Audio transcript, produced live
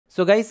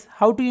So guys,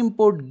 how to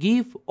import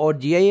GIF or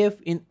GIF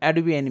in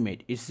Adobe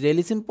Animate? It's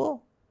really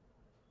simple.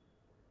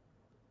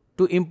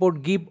 To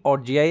import GIF or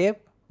GIF,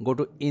 go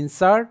to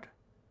Insert,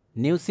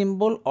 New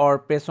Symbol or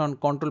press on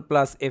Ctrl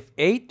plus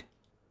F8.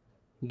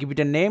 Give it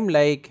a name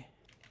like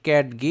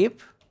cat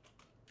GIF.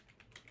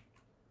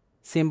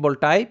 Symbol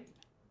type,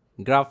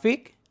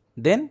 graphic,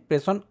 then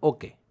press on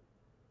OK.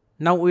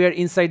 Now we are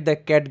inside the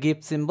cat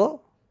GIF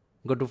symbol.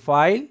 Go to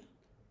File,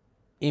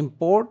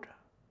 Import,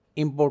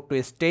 Import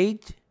to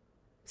Stage.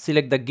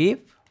 Select the GIF,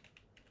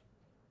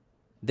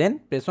 then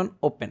press on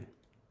Open.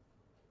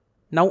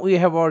 Now we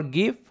have our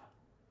GIF.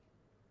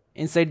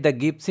 Inside the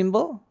GIF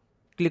symbol,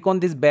 click on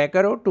this back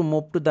arrow to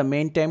move to the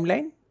main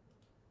timeline.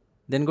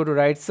 Then go to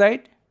right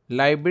side,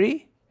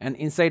 Library, and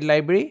inside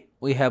Library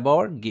we have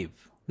our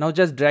GIF. Now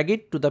just drag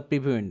it to the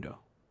preview window.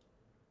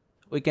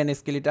 We can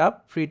scale it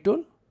up, free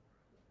tool.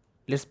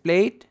 Let's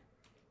play it,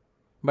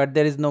 but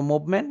there is no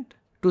movement.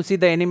 To see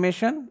the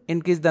animation,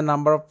 increase the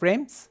number of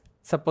frames,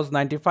 suppose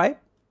 95.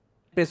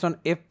 Press on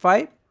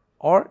F5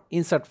 or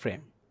insert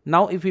frame.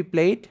 Now if we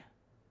play it,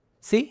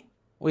 see,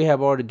 we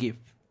have our GIF.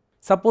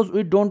 Suppose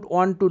we don't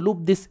want to loop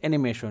this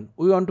animation,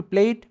 we want to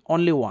play it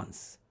only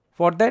once.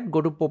 For that, go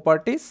to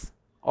Properties,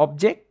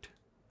 Object,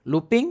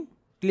 Looping,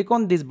 click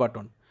on this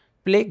button,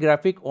 Play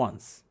Graphic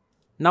Once.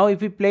 Now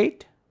if we play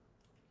it,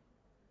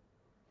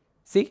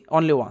 see,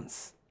 only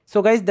once.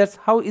 So guys, that's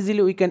how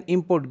easily we can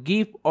import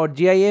GIF or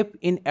GIF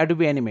in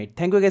Adobe Animate.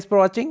 Thank you guys for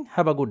watching.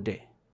 Have a good day.